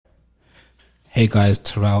Hey guys,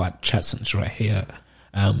 Terrell at Chat Central right here.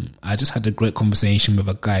 I just had a great conversation with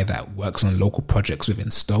a guy that works on local projects within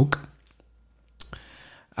Stoke.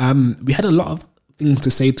 We had a lot of things to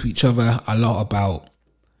say to each other, a lot about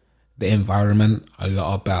the environment, a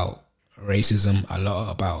lot about racism, a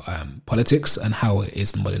lot about politics and how it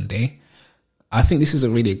is modern day. I think this is a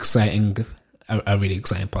really exciting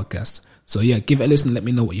podcast. So yeah, give it a listen. Let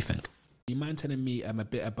me know what you think. Do you mind telling me a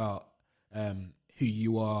bit about who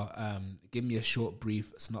you are? Give me a short,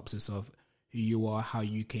 brief synopsis of who you are, how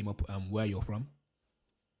you came up, where you're from.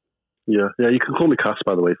 Yeah. You can call me Cass,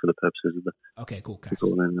 by the way, for the purposes of the. Okay, cool, Cass.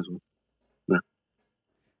 Name as well. Yeah.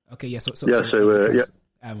 Okay, yeah. Cass,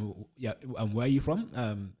 where are you from?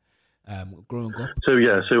 Growing up. So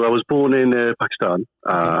I was born in Pakistan.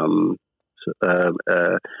 Okay.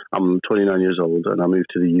 I'm 29 years old, and I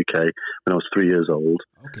moved to the UK when I was 3 years old.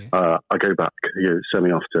 Okay. I go back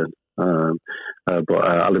semi-often, but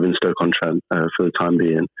I live in Stoke-on-Trent for the time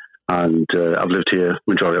being, and I've lived here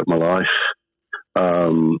majority of my life.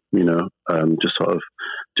 Just sort of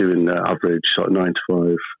doing the average sort of 9 to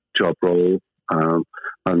 5 job role.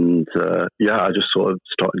 I just sort of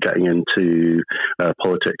started getting into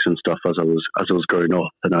politics and stuff as I was growing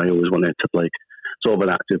up, and I always wanted to play sort of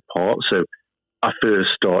an active part. So I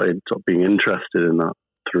first started sort of being interested in that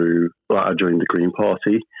through, I joined the Green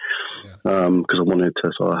Party because I wanted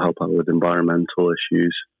to sort of help out with environmental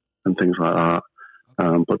issues and things like that.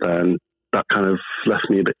 But then that kind of left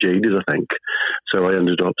me a bit jaded, I think. So I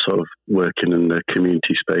ended up sort of working in the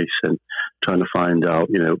community space and trying to find out,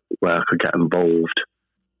 where I could get involved.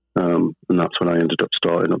 And that's when I ended up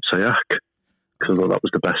starting up SAYAC, because I thought that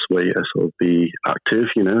was the best way to sort of be active,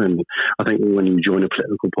 And I think when you join a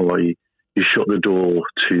political party, you shut the door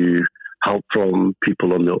to help from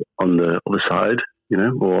people on the other side,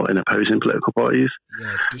 or in opposing political parties.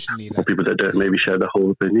 Yeah, traditionally, or people that don't maybe share the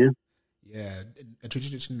whole opinion. Yeah,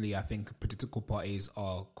 traditionally, I think political parties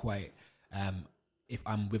are quite. If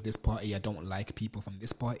I'm with this party, I don't like people from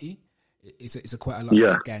this party. It's quite a lot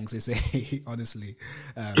of gangs, they say, honestly.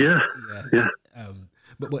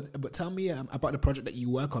 But tell me about the project that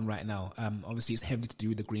you work on right now. Obviously, it's heavily to do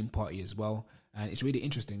with the Green Party as well, and it's really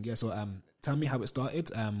interesting. Yeah, so tell me how it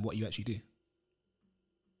started, what you actually do.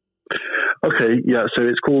 Okay, yeah, so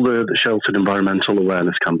it's called the Shelton Environmental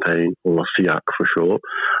Awareness Campaign, or SEAC for short.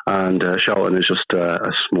 And Shelton is just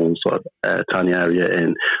a small sort of tiny area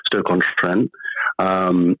in Stoke-on-Trent.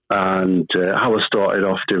 And how I started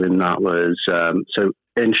off doing that was, so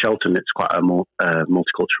in Shelton, it's quite a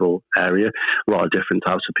multicultural area. A lot of different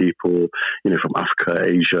types of people, from Africa,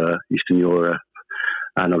 Asia, Eastern Europe,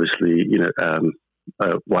 and obviously,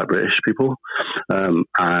 white British people.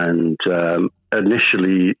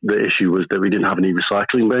 Initially, the issue was that we didn't have any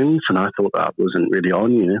recycling bins, and I thought that wasn't really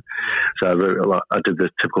on, So I did the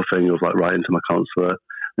typical thing of writing to my counsellor,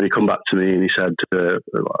 and he come back to me and he said,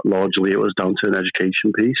 largely it was down to an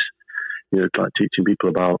education piece, teaching people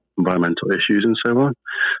about environmental issues and so on.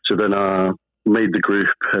 So then I made the group,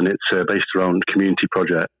 and it's based around community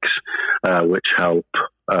projects, which help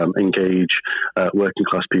engage working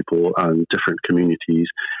class people and different communities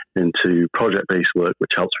into project-based work,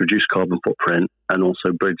 which helps reduce carbon footprint and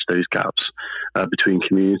also bridge those gaps between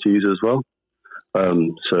communities as well.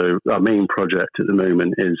 So our main project at the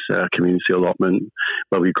moment is community allotment,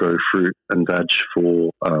 where we grow fruit and veg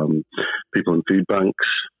for people in food banks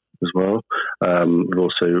as well. We've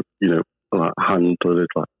also, hand-delivered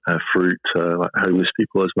fruit to homeless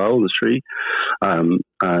people as well on the street.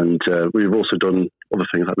 We've also done other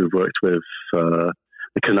things, like we've worked with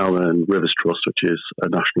the Canal and Rivers Trust, which is a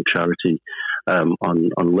national charity, on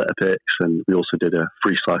litter picks, and we also did a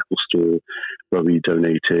free cycle store where we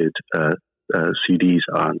donated CDs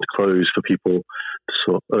and clothes for people,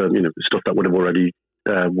 stuff that would have already,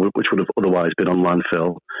 which would have otherwise been on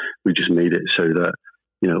landfill. We just made it so that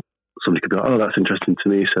somebody could be like, oh, that's interesting to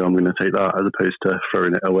me, so I'm going to take that, as opposed to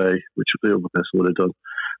throwing it away, which the other person would have done.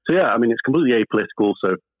 So yeah, it's completely apolitical,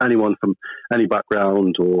 so anyone from any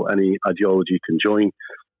background or any ideology can join.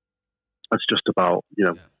 It's just about,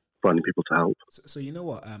 finding people to help. So you know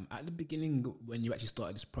what, at the beginning, when you actually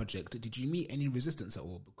started this project, did you meet any resistance at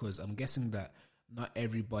all? Because I'm guessing that not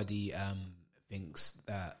everybody thinks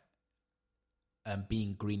that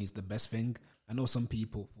being green is the best thing. I know some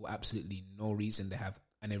people, for absolutely no reason, they have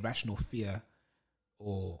an irrational fear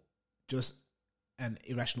or just an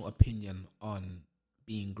irrational opinion on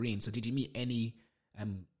being green. So did you meet any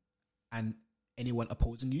and anyone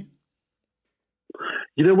opposing you?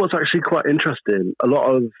 What's actually quite interesting, a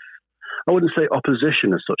lot of, I wouldn't say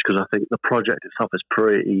opposition as such, because I think the project itself is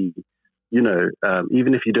pretty,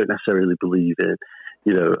 even if you don't necessarily believe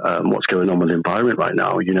what's going on with the environment right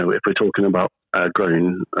now. If we're talking about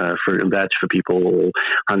growing fruit and veg for people, or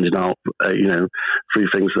handing out, free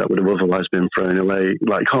things that would have otherwise been thrown away,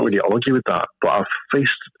 like, you can't really argue with that. But I've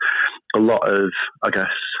faced a lot of, I guess,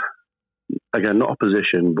 again, not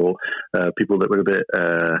opposition, but people that were a bit,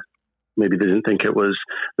 maybe they didn't think it was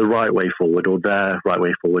the right way forward or their right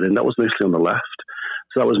way forward, and that was mostly on the left.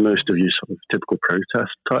 So that was most of your sort of typical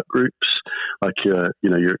protest type groups, like your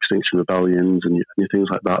Extinction Rebellions and your things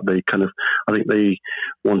like that. They kind of, I think they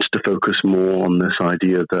wanted to focus more on this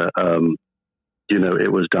idea that,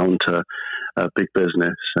 it was down to big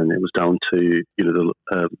business and it was down to, the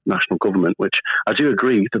national government, which I do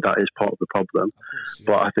agree that is part of the problem. Course, yeah.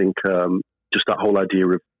 But I think just that whole idea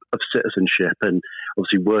of citizenship and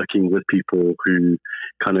obviously working with people who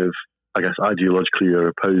kind of, I guess, ideologically are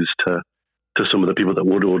opposed to some of the people that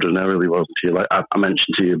would ordinarily volunteer. Like I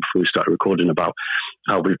mentioned to you before we started recording about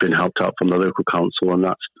how we've been helped out from the local council, and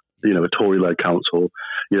that's, a Tory-led council.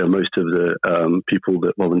 Most of the people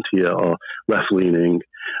that volunteer are left-leaning,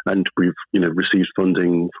 and we've, received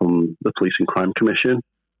funding from the Police and Crime Commission.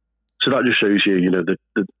 So that just shows you,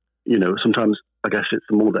 sometimes I guess it's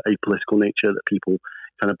more the apolitical nature that people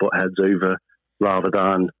kind of butt heads over, rather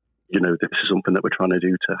than, this is something that we're trying to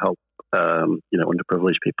do to help,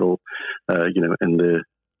 underprivileged people, in the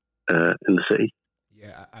city.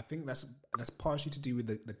 Yeah, I think that's partially to do with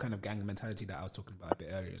the kind of gang mentality that I was talking about a bit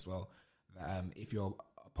earlier as well. If you're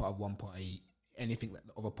a part of one party, anything that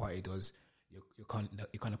the other party does, you're kind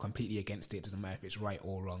of completely against it. It doesn't matter if it's right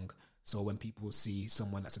or wrong. So when people see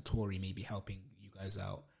someone that's a Tory maybe helping you guys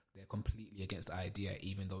out, they're completely against the idea,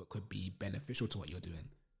 even though it could be beneficial to what you're doing.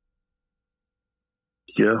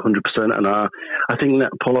 Yeah, 100%. And I think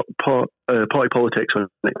that party politics, when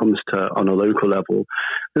it comes to on a local level,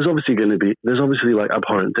 there's obviously like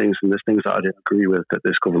abhorrent things, and there's things that I don't agree with that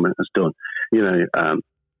this government has done,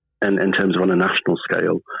 and in terms of on a national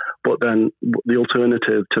scale. But then the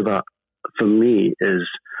alternative to that, for me, is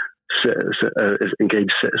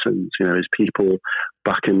engaged citizens, is people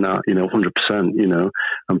backing that, 100%,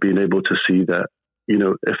 and being able to see that,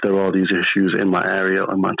 if there are these issues in my area,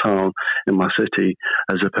 in my town, in my city,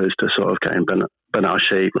 as opposed to sort of getting bent out of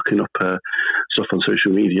shape, looking up stuff on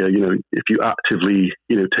social media, if you actively,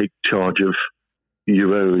 take charge of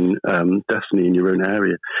your own destiny in your own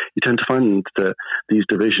area, you tend to find that these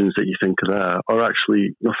divisions that you think are there are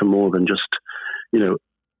actually nothing more than just,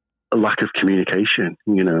 a lack of communication,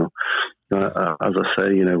 as I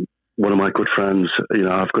say, one of my good friends, I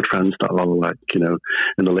have good friends that are like,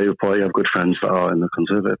 in the Labour Party, I have good friends that are in the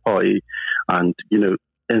Conservative Party. And,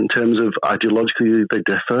 in terms of ideologically, they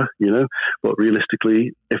differ, but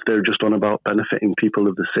realistically, if they're just on about benefiting people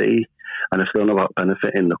of the city, and if they're on about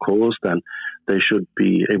benefiting the cause, then they should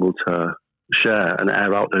be able to share and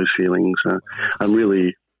air out those feelings. I'm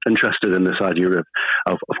really interested in this idea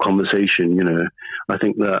of conversation, I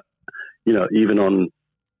think that,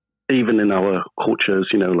 even in our cultures,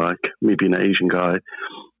 like me being an Asian guy,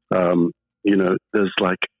 there's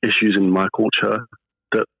like issues in my culture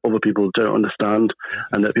that other people don't understand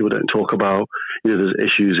and that people don't talk about. There's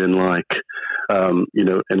issues in like,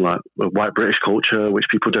 in like white British culture, which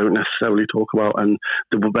people don't necessarily talk about. And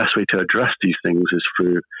the best way to address these things is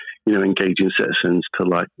through, engaging citizens to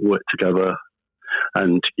like work together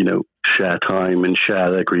and, share time and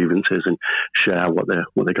share their grievances and share what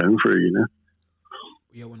they're going through,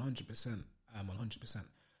 Yeah, 100%. 100%.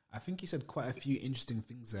 I think you said quite a few interesting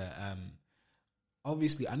things there.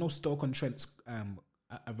 Obviously, I know Stoke-on-Trent's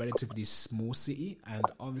a relatively small city, and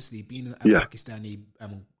obviously being a Pakistani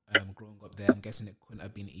growing up there, I'm guessing it couldn't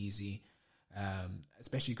have been easy,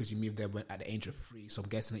 especially because you moved there at the age of 3. So I'm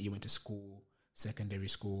guessing that you went to school, secondary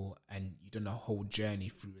school, and you done a whole journey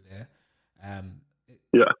through there.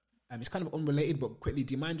 It's kind of unrelated, but quickly,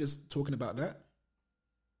 do you mind just talking about that?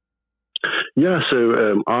 Yeah,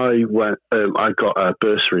 so I got a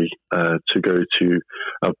bursary to go to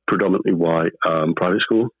a predominantly white private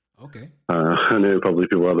school. Okay. I know probably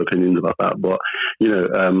people have opinions about that, but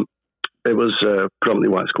it was a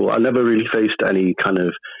predominantly white school. I never really faced any kind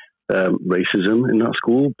of racism in that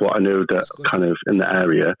school, but I know that kind of in the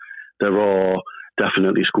area there are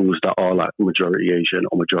definitely schools that are like majority Asian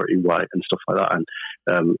or majority white and stuff like that.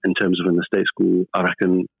 And in terms of in the state school, I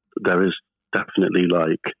reckon there is definitely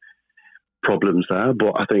like problems there,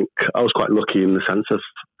 but I think I was quite lucky in the sense of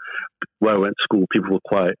where I went to school, people were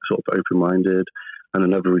quite sort of open-minded, and I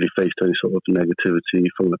never really faced any sort of negativity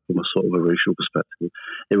from a sort of a racial perspective.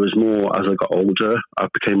 It was more as I got older, I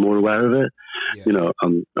became more aware of it. Yeah.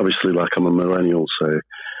 Obviously, like I'm a millennial, so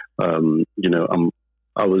I'm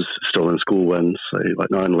I was still in school when, say, like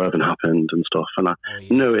 9/11 happened and stuff, and I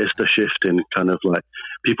noticed a shift in kind of like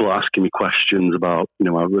people asking me questions about,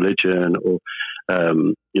 our religion or,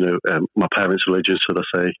 my parents' religion, should I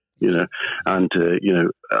say, and,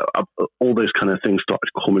 all those kind of things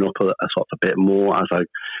started coming up sort of a bit more as I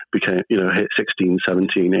became, hit 16,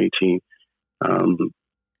 17, 18.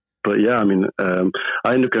 But yeah, I mean, I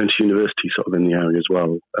ended up going to university sort of in the area as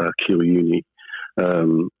well, Keele Uni.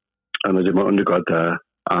 And I did my undergrad there,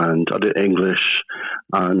 and I did English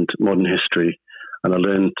and modern history, and I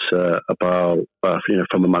learned about,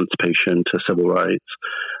 from emancipation to civil rights.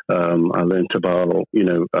 I learned about,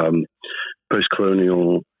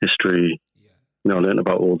 post-colonial history. I learned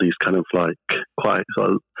about all these kind of like quite sort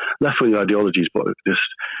of left-wing ideologies, but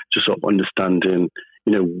just sort of understanding,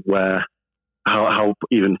 how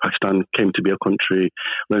even Pakistan came to be a country,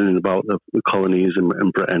 learning about the colonies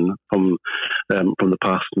in Britain from the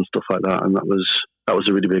past and stuff like that, and that was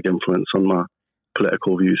a really big influence on my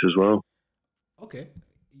political views as well. Okay,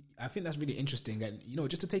 I think that's really interesting, and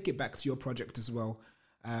just to take it back to your project as well.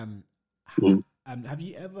 Have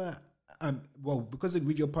you ever, because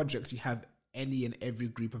with your projects you have any and every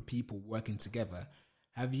group of people working together,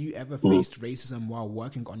 have you ever faced racism while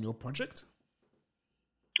working on your project?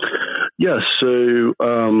 Yeah, so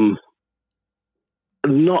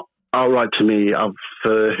not outright to me. I've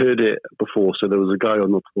heard it before. So there was a guy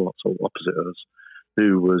on the plot opposite us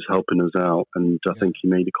who was helping us out, and I think he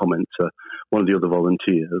made a comment to one of the other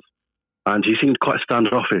volunteers, and he seemed quite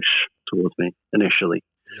standoffish towards me initially.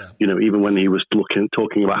 Yeah. Even when he was talking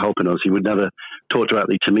about helping us, he would never talk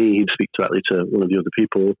directly to me. He'd speak directly to one of the other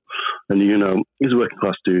people, and he's a working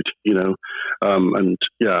class dude. And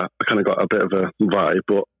yeah, I kind of got a bit of a vibe,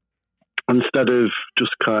 but instead of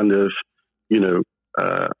just kind of,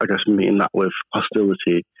 I guess meeting that with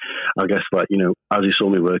hostility, I guess like, as he saw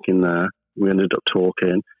me working there, we ended up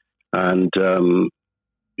talking. And,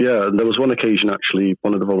 there was one occasion actually,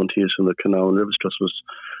 one of the volunteers from the Canal and Rivers Trust was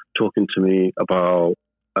talking to me about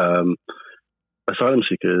asylum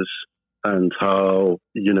seekers and how,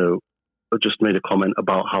 just made a comment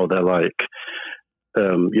about how they're like,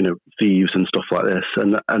 thieves and stuff like this,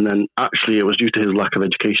 and then actually it was due to his lack of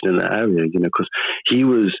education in that area, because he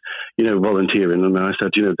was, volunteering, and I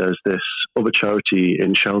said, there's this other charity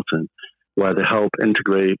in Shelton where they help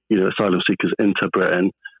integrate, asylum seekers into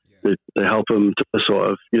Britain. They help them to sort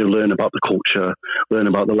of, learn about the culture, learn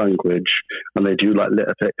about the language, and they do like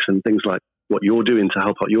litter picks and things like what you're doing to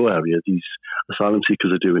help out your area. These asylum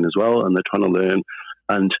seekers are doing as well, and they're trying to learn.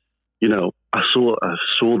 And I saw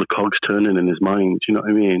the cogs turning in his mind. You know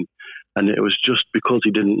what I mean? And it was just because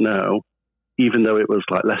he didn't know, even though it was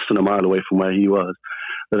like less than a mile away from where he was,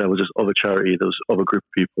 that there was this other charity, there was other group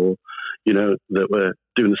of people, that were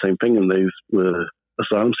doing the same thing, and they were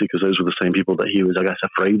asylum seekers. Those were the same people that he was, I guess,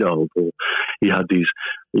 afraid of, or he had these,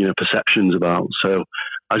 perceptions about. So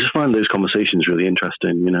I just find those conversations really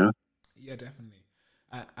interesting. Yeah, definitely.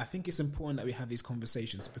 I think it's important that we have these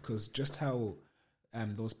conversations, because just how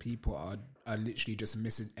those people are literally just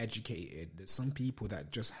miseducated. There's some people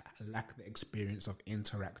that just lack the experience of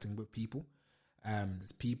interacting with people.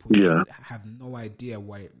 There's people that have no idea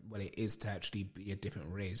what it is to actually be a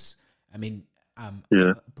different race. I mean,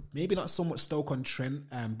 maybe not so much Stoke-on-Trent,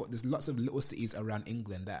 but there's lots of little cities around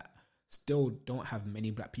England that still don't have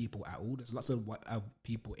many black people at all. There's lots of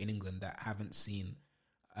people in England that haven't seen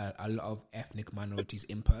a lot of ethnic minorities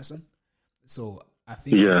in person. So I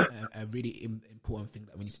think it's a really important thing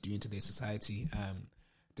that we need to do in today's society.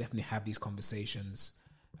 Definitely have these conversations,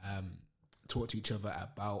 talk to each other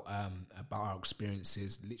about our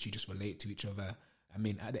experiences, literally just relate to each other. I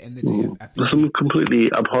mean, at the end of the day, I think there's some completely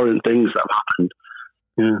abhorrent things that have happened.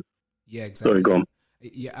 Yeah, exactly. Sorry, go on.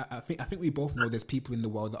 Yeah, I think we both know there's people in the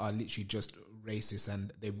world that are literally just racist,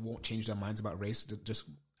 and they won't change their minds about race just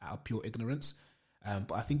out of pure ignorance.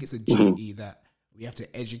 But I think it's a duty that we have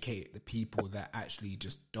to educate the people that actually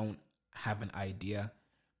just don't have an idea,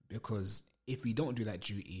 because if we don't do that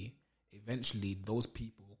duty, eventually those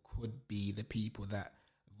people could be the people that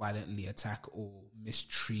violently attack or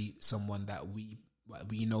mistreat someone that we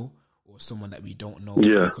know, or someone that we don't know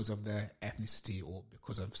because of their ethnicity or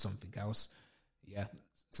because of something else. Yeah,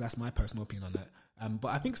 so that's my personal opinion on that. But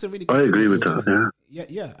I think it's a really good I agree with that.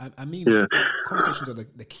 Yeah. I mean, conversations are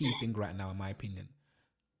the key thing right now, in my opinion.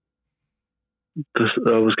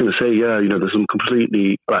 I was going to say, there's some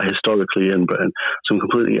completely, historically in Britain, some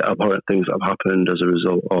completely abhorrent things that have happened as a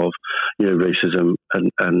result of, racism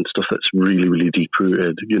and stuff that's really, really deep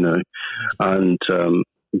rooted, and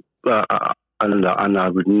and I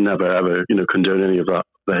would never ever, condone any of that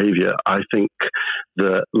behaviour. I think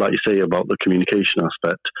that, like you say about the communication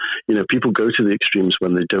aspect, people go to the extremes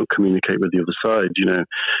when they don't communicate with the other side.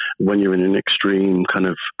 When you're in an extreme kind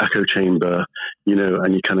of echo chamber,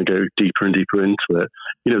 and you kind of go deeper and deeper into it.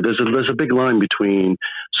 There's a big line between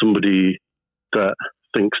somebody that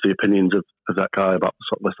thinks the opinions of that guy about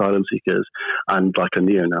the asylum seekers and like a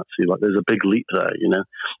neo-Nazi. Like there's a big leap there,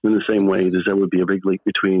 in the same way there would be a big leap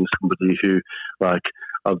between somebody who, like,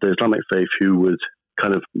 of the Islamic faith, who would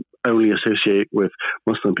kind of only associate with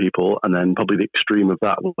Muslim people, and then probably the extreme of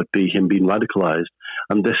that would be him being radicalized.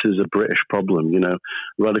 And this is a British problem,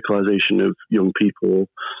 radicalization of young people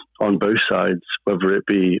on both sides, whether it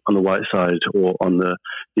be on the white side or on the,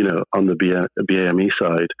 on the BAME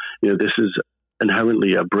side. This is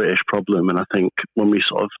inherently a British problem, and I think when we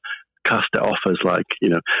sort of cast it off as like,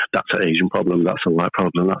 that's an Asian problem, that's a white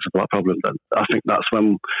problem, that's a black problem, then I think that's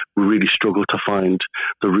when we really struggle to find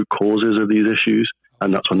the root causes of these issues,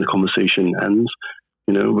 and that's when the conversation ends,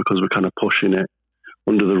 because we're kind of pushing it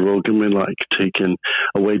under the rug and we're like taking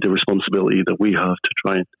away the responsibility that we have to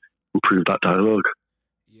try and improve that dialogue.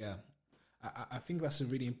 Yeah, I think that's a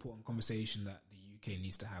really important conversation that the UK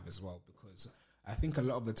needs to have as well, because I think a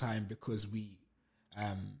lot of the time, because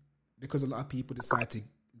a lot of people decide to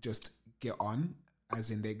just get on, as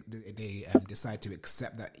in they decide to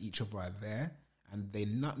accept that each other are there, and they're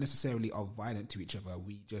not necessarily are violent to each other.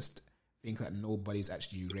 We just think that nobody's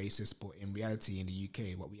actually racist, but in reality, in the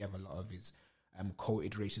UK, what we have a lot of is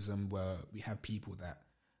coded racism, where we have people that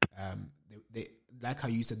they like how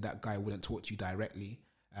you said that guy wouldn't talk to you directly.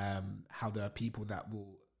 How there are people that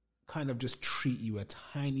will kind of just treat you a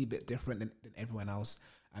tiny bit different than everyone else.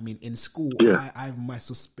 I mean, in school, yeah. I have my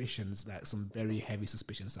suspicions, like some very heavy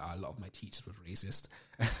suspicions that a lot of my teachers were racist.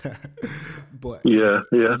 But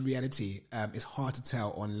in reality, it's hard to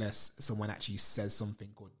tell unless someone actually says something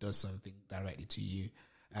or does something directly to you.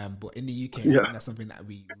 But in the UK, I think that's something that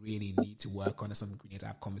we really need to work on. It's something we need to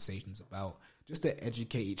have conversations about, just to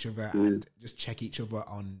educate each other and just check each other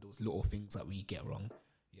on those little things that we get wrong.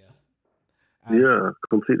 Yeah,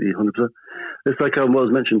 completely, 100%. It's like what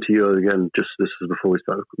was mentioned to you again. Just this is before we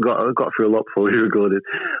started. I got through a lot before we recorded,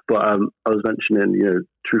 but I was mentioning,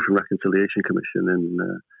 Truth and Reconciliation Commission in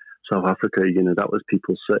South Africa. That was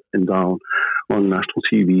people sitting down on national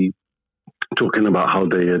TV talking about how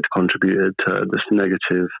they had contributed to this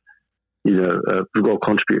negative. We've got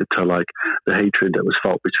contributed to like the hatred that was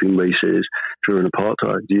felt between races during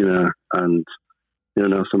apartheid. And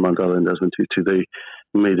Nelson Mandela and Desmond Tutu, they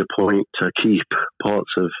made a point to keep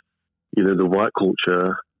parts of, the white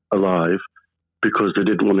culture alive because they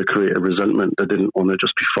didn't want to create a resentment. They didn't want to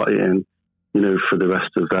just be fighting, for the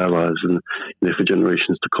rest of their lives. And, for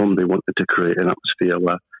generations to come, they wanted to create an atmosphere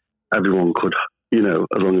where everyone could, as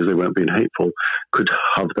long as they weren't being hateful, could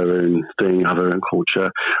have their own thing, have their own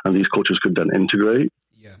culture, and these cultures could then integrate.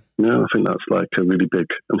 Yeah. I think that's like a really big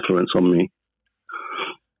influence on me.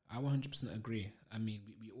 I 100% agree. I mean,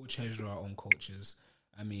 we all treasure our own cultures.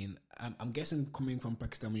 I mean, I'm guessing coming from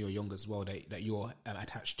Pakistan when you're young as well, that you're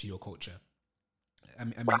attached to your culture.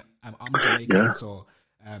 I'm Jamaican, so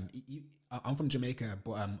I'm from Jamaica,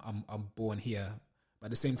 but I'm born here. But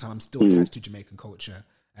at the same time, I'm still attached to Jamaican culture.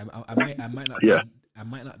 I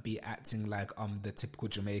might not be acting like I'm the typical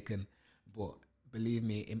Jamaican, but believe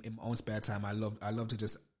me, in my own spare time, I love to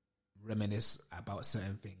just reminisce about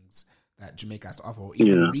certain things that Jamaica has to offer, or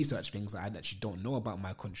even research things that I actually don't know about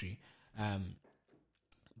my country.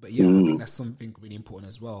 But I think that's something really important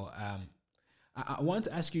as well. I wanted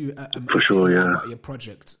to ask you about your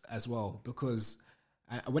project as well, because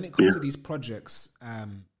when it comes to these projects,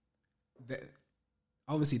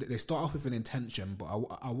 obviously they start off with an intention, but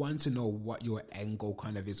I want to know what your end goal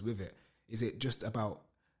kind of is with it. Is it just about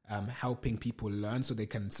helping people learn so they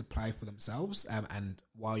can supply for themselves, and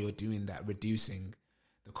while you're doing that, reducing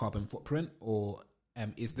the carbon footprint, or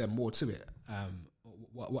is there more to it?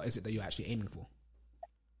 What is it that you're actually aiming for?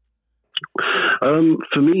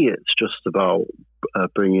 For me, it's just about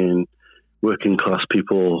bringing working class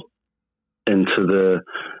people into the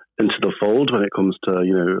fold when it comes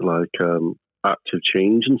to active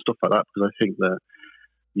change and stuff like that. Because I think that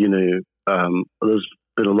there's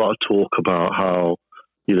been a lot of talk about how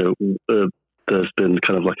there's been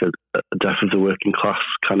kind of like a death of the working class,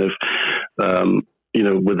 kind of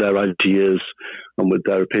with their ideas and with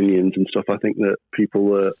their opinions and stuff. I think that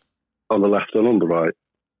people on the left and on the right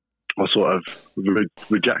are sort of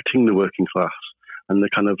rejecting the working class, and they're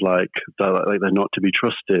kind of like they're not to be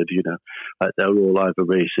trusted. Like they're all either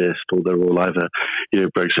racist, or they're all either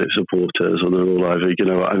Brexit supporters, or they're all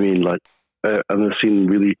either what I mean, like and they're seen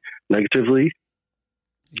really negatively.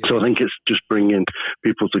 Yeah. So I think it's just bringing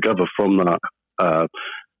people together from that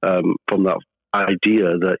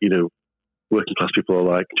idea that, you know, working class people are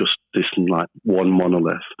like just this like one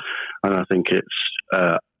monolith. And I think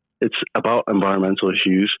it's about environmental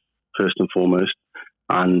issues first and foremost,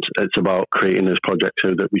 and it's about creating this project so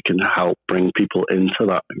that we can help bring people into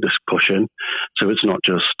that discussion. So it's not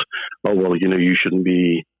just, oh well, you know, you shouldn't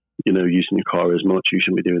be, you know, using your car as much, you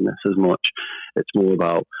shouldn't be doing this as much. It's more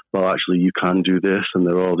about, well, actually you can do this, and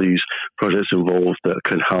there are these projects involved that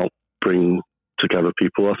can help bring together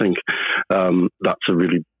people. I think that's a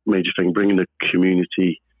really major thing, bringing the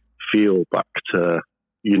community feel back to,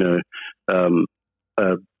 you know,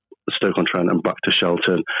 Stoke-on-Trent and back to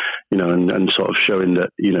Shelton, you know, and sort of showing that,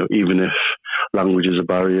 you know, even if language is a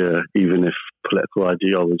barrier, even if political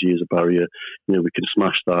ideology is a barrier, you know, we can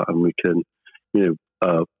smash that, and we can, you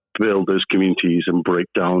know, build those communities and break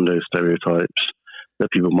down those stereotypes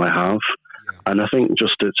that people might have. Yeah. And I think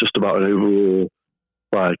it's just about an overall,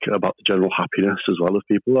 like, about the general happiness as well of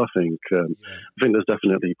people. I think there's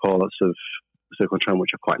definitely parts of Stoke-on-Trent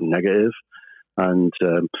which are quite negative. And,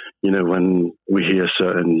 you know, when we hear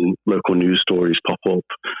certain local news stories pop up,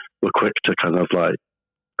 we're quick to kind of like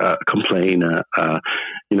complain at,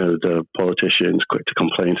 you know, the politicians, quick to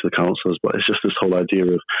complain to the councillors. But it's just this whole idea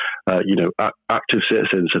of, you know, active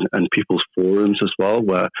citizens and people's forums as well,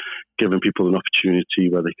 where giving people an opportunity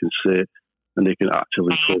where they can sit and they can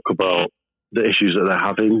actively talk about the issues that they're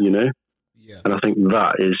having, you know. Yeah. And I think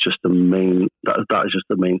that is just the main, that is just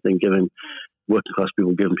the main thing, giving working class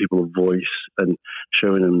people, giving people a voice and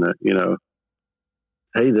showing them that, you know,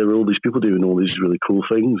 hey, there are all these people doing all these really cool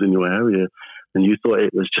things in your area, and you thought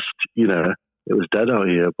it was just, you know, it was dead out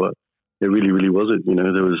here, but it really, really wasn't. You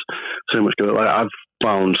know, there was so much going on. Like, I've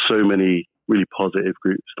found so many really positive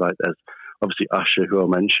groups. Like, there's obviously Asher, who I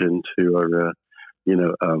mentioned, who are, you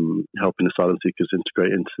know, helping asylum seekers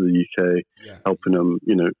integrate into the UK, helping them,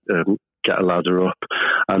 you know, get a ladder up.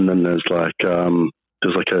 And then there's like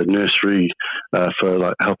a nursery for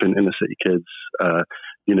like helping inner city kids,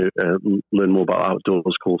 you know, learn more about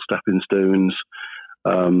outdoors, called Stepping Stones.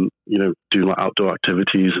 You know, doing like outdoor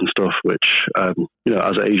activities and stuff, which, you know,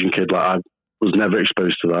 as an Asian kid, like, I was never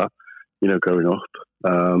exposed to that, you know, growing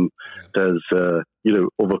up. There's, you know,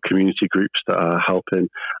 other community groups that are helping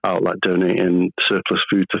out, like donating surplus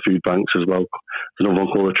food to food banks as well. There's another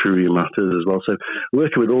one called Etruria Matters as well. So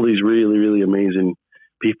working with all these really, really amazing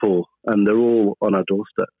people, and they're all on our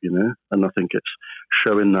doorstep, you know, and I think it's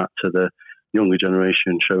showing that to the younger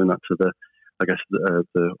generation, showing that to the, I guess,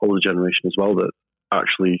 the older generation as well, that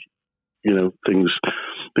actually, you know, things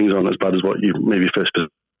aren't as bad as what you maybe first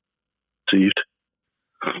perceived.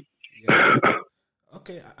 Yeah.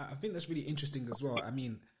 Okay, I think that's really interesting as well. I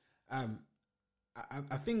mean,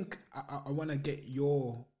 I think I want to get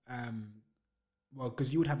your, well,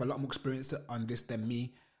 because you would have a lot more experience on this than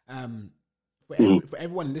me. For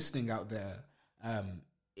everyone listening out there,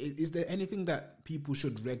 is there anything that people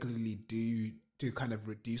should regularly do to kind of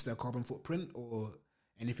reduce their carbon footprint, or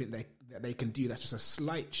anything that they can do that's just a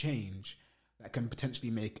slight change that can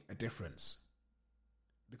potentially make a difference?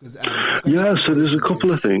 Because so there's a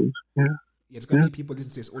couple of things. There's going to be people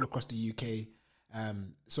listening to this all across the UK.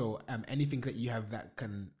 So anything that you have that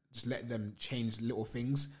can just let them change little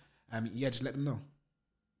things, just let them know.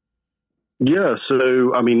 Yeah,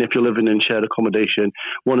 so, I mean, if you're living in shared accommodation,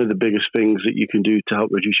 one of the biggest things that you can do to help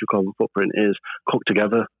reduce your carbon footprint is cook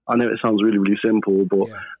together. I know it sounds really, really simple, but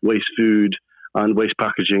waste food and waste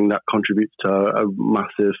packaging, that contributes to a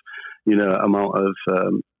massive, you know, amount of,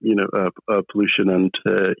 you know, pollution and,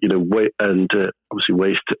 you know, weight and obviously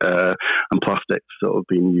waste and plastics that have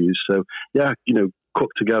been used. So, yeah, you know, cook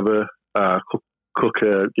together, cook,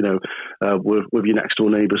 you know, with your next door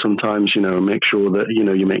neighbour sometimes, you know, and make sure that, you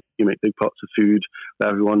know, you make big pots of food for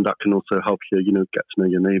everyone. That can also help you, you know, get to know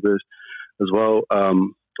your neighbours as well.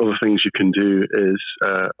 Other things you can do is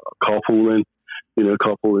carpooling, you know,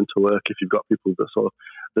 carpooling to work. If you've got people that sort of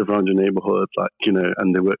live around your neighbourhood, like, you know,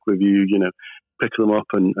 and they work with you, you know, pick them up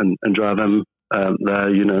and drive them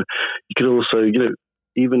there, you know. You could also, you know,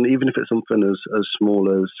 even if it's something as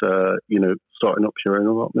small as, you know, starting up your own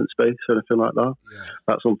allotment space or anything like that,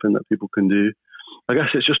 that's something that people can do. I guess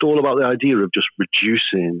it's just all about the idea of just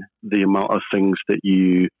reducing the amount of things that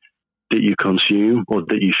you consume or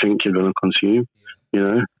that you think you're going to consume. You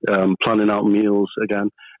know, planning out meals again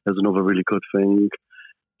is another really good thing.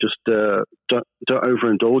 Just don't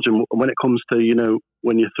overindulge. And when it comes to, you know,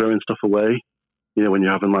 when you're throwing stuff away, you know, when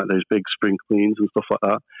you're having like those big spring cleans and stuff like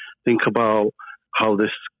that, think about how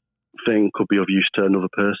this thing could be of use to another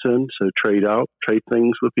person. So trade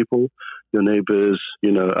things with people, your neighbours.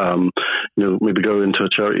 Maybe go into a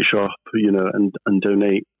charity shop, and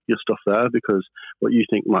donate your stuff there, because what you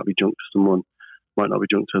think might be junk to someone might not be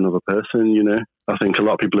junk to another person. I think a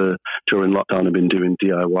lot of people during lockdown have been doing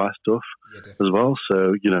DIY stuff as well.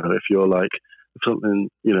 So if you're like, if something,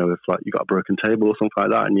 if like you got a broken table or something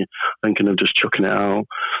like that, and you're thinking of just chucking it out,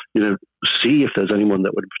 see if there's anyone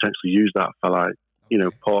that would potentially use that for like,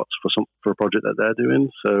 parts for a project that they're doing.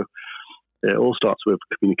 So it all starts with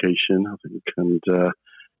communication, I think, and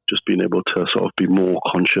just being able to sort of be more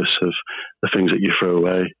conscious of the things that you throw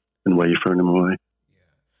away and where you're throwing them away.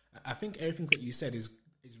 Yeah, I think everything that you said is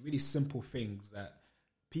really simple things that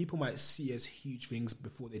people might see as huge things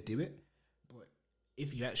before they do it, but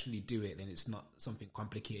if you actually do it, then it's not something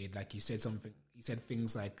complicated. Like you said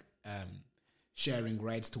things like sharing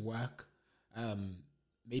rides to work,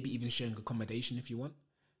 maybe even sharing accommodation if you want.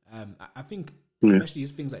 I think especially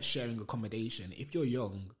things like sharing accommodation, if you're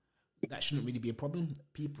young, that shouldn't really be a problem.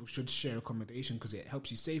 People should share accommodation because it helps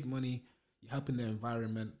you save money, you're helping the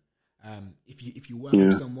environment. If you work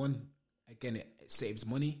with someone, again, it saves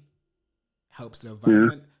money, helps the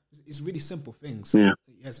environment. It's really simple things.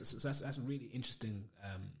 Yes, so that's really interesting.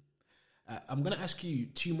 I'm going to ask you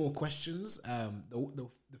two more questions. The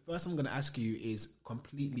first I'm going to ask you is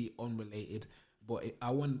completely unrelated, but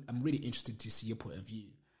I'm really interested to see your point of view.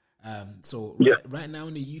 Right now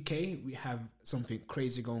in the UK, we have something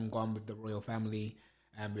crazy going on with the royal family,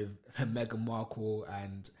 and with Meghan Markle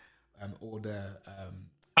and all the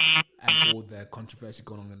controversy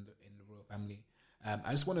going on in the royal family.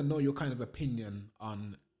 I just want to know your kind of opinion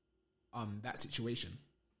on that situation.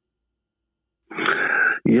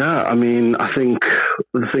 Yeah, I mean, I think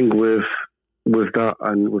the thing with that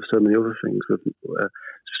and with so many other things, with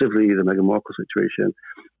specifically the Meghan Markle situation,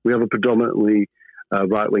 we have a predominantly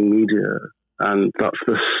right-wing media, and that's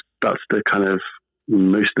the kind of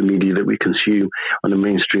most of the media that we consume on a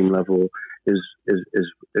mainstream level is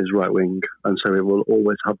right-wing, and so it will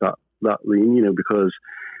always have that lean, because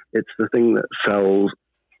it's the thing that sells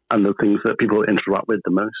and the things that people interact with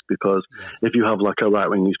the most. Because if you have like a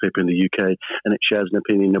right-wing newspaper in the UK and it shares an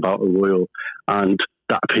opinion about a royal, and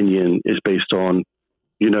that opinion is based on,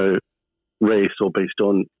 race, or based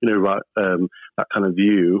on, that kind of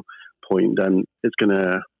viewpoint, then it's going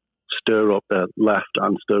to stir up the left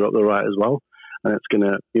and stir up the right as well. And it's going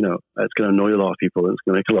to, it's going to annoy a lot of people. And it's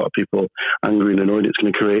going to make a lot of people angry and annoyed. It's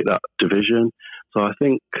going to create that division. So I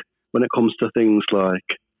think when it comes to things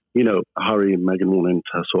like, Harry and Meghan wanting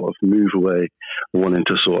to sort of move away, wanting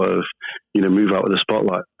to sort of, move out of the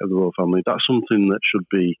spotlight of the royal family, that's something that should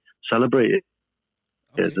be celebrated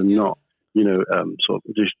not, sort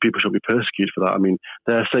of just people should be persecuted for that. I mean,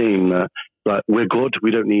 they're saying that like we're good,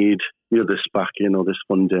 we don't need this backing or this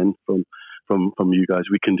funding from you guys.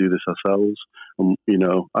 We can do this ourselves, and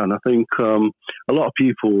I think a lot of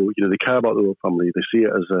people, they care about the royal family. They see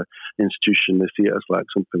it as an institution. They see it as like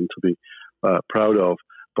something to be proud of.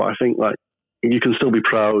 But I think like you can still be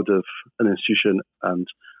proud of an institution and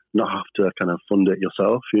not have to kind of fund it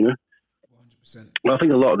yourself. 100%. I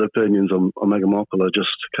think a lot of the opinions on Meghan Markle are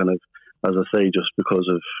just kind of, as I say, just because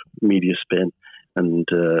of media spin and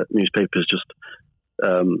newspapers just,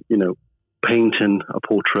 painting a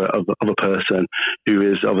portrait of a person who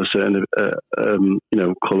is of a certain,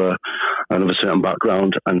 colour and of a certain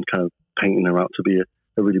background, and kind of painting her out to be a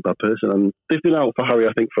really bad person. And they've been out for Harry,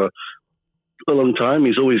 I think, for a long time.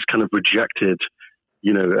 He's always kind of rejected,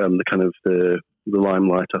 the kind of the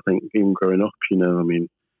limelight, I think, even growing up, I mean,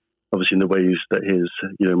 obviously in the ways that his,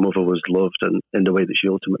 mother was loved, and in the way that she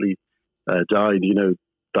ultimately died,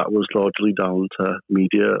 that was largely down to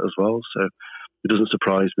media as well. So it doesn't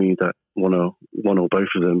surprise me that one or both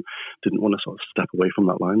of them didn't want to sort of step away from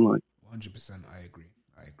that limelight. 100%, I agree.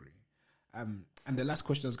 And the last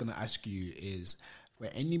question I was going to ask you is, for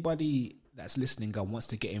anybody that's listening and wants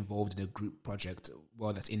to get involved in a group project,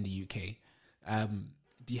 that's in the UK,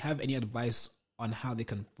 do you have any advice on how they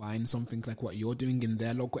can find something like what you're doing in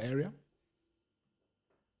their local area?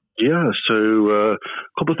 Yeah, so a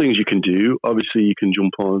couple of things you can do. Obviously, you can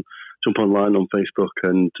jump online on Facebook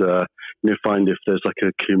and find if there's like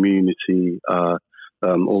a community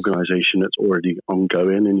organisation that's already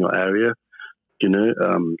ongoing in your area.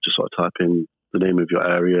 Just sort of type in the name of your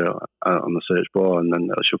area on the search bar, and then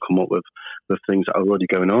she'll come up with things that are already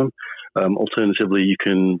going on. Alternatively, you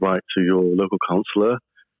can write to your local councillor,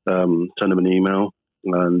 send them an email,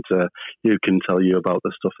 and he can tell you about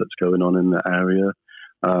the stuff that's going on in the area.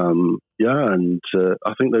 I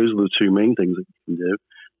think those are the two main things that you can do,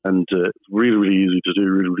 and really, really easy to do,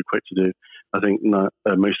 really, really quick to do. I think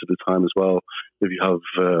most of the time as well, if you have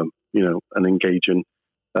an engaging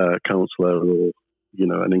counsellor or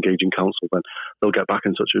an engaging counsel, then they'll get back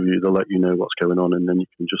in touch with you. They'll let you know what's going on, and then you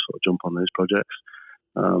can just sort of jump on those projects.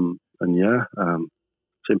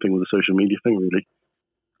 Same thing with the social media thing, really.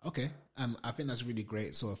 Okay, I think that's really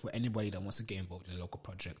great. So for anybody that wants to get involved in a local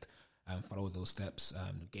project, follow those steps.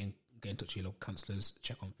 Get in touch with your local counsellors.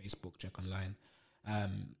 Check on Facebook. Check online.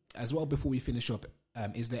 As well, before we finish up,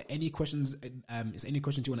 is there any questions? Is there any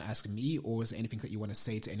questions you want to ask me, or is there anything that you want to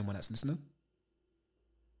say to anyone that's listening?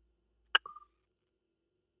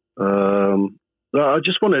 I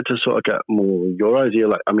just wanted to sort of get more your idea.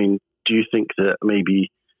 Like, I mean, do you think that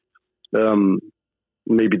maybe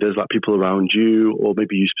there's like people around you, or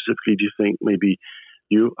maybe you specifically, do you think maybe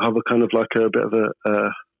you have a kind of like a bit of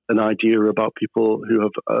an idea about people who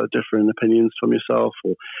have different opinions from yourself,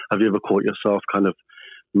 or have you ever caught yourself kind of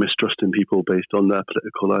mistrusting people based on their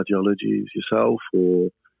political ideologies yourself, or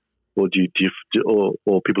do you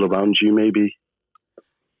or people around you maybe?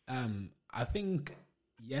 I think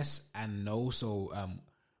yes and no. So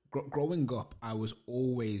growing up, I was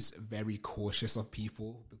always very cautious of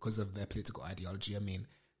people because of their political ideology. I mean,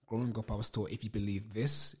 growing up, I was taught if you believe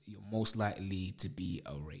this, you're most likely to be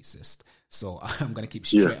a racist. So I'm going to keep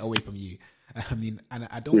straight away from you. I mean, and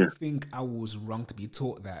I don't think I was wrong to be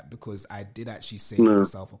taught that, because I did actually say to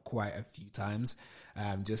myself quite a few times,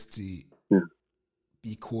 just to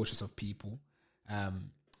be cautious of people.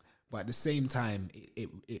 But at the same time,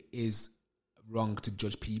 it is wrong to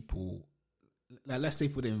judge people. Like, let's say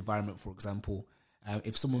for the environment, for example,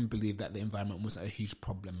 if someone believed that the environment was a huge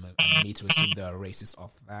problem and me to assume they're a racist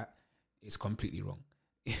off that, it's completely wrong.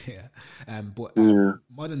 But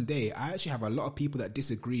modern day, I actually have a lot of people that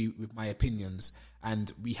disagree with my opinions,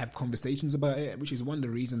 and we have conversations about it, which is one of the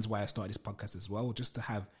reasons why I started this podcast as well, just to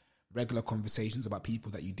have regular conversations about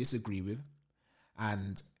people that you disagree with,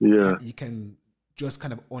 and you can just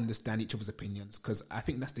kind of understand each other's opinions, because I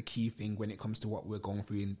think that's the key thing when it comes to what we're going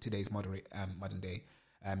through in today's modern day.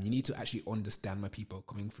 You need to actually understand where people are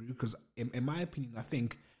coming through, because in my opinion, I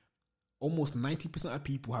think almost 90% of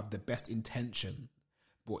people have the best intention,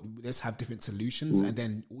 but let's have different solutions, and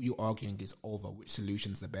then all you're arguing is over which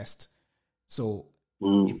solution's the best. So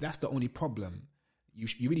if that's the only problem, you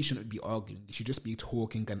really shouldn't be arguing. You should just be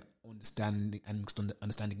talking and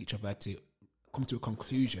understanding each other to come to a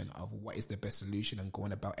conclusion of what is the best solution and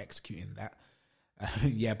going about executing that.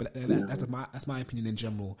 That's my opinion in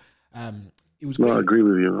general. It was great. I agree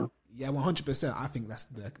with you. Yeah, 100%. I think that's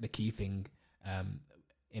the key thing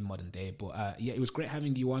in modern day. But it was great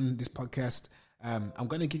having you on this podcast. I'm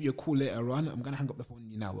going to give you a call later on. I'm going to hang up the phone on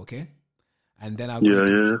you now, okay? And then I'm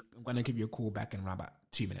going to give you a call back in around about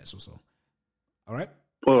 2 minutes or so. All right?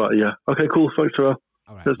 All right, yeah. Okay, cool. Thanks, Terrell.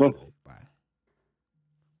 All right. Cheers, man. Bye.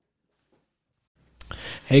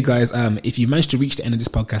 Hey, guys. If you managed to reach the end of this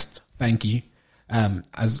podcast, thank you.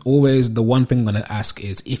 As always, the one thing I'm going to ask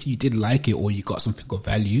is, if you did like it or you got something of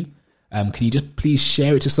value, can you just please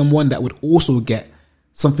share it to someone that would also get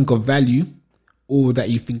something of value, or that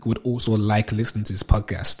you think would also like listening to this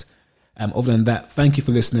podcast? Other than that, thank you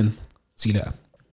for listening. See you later.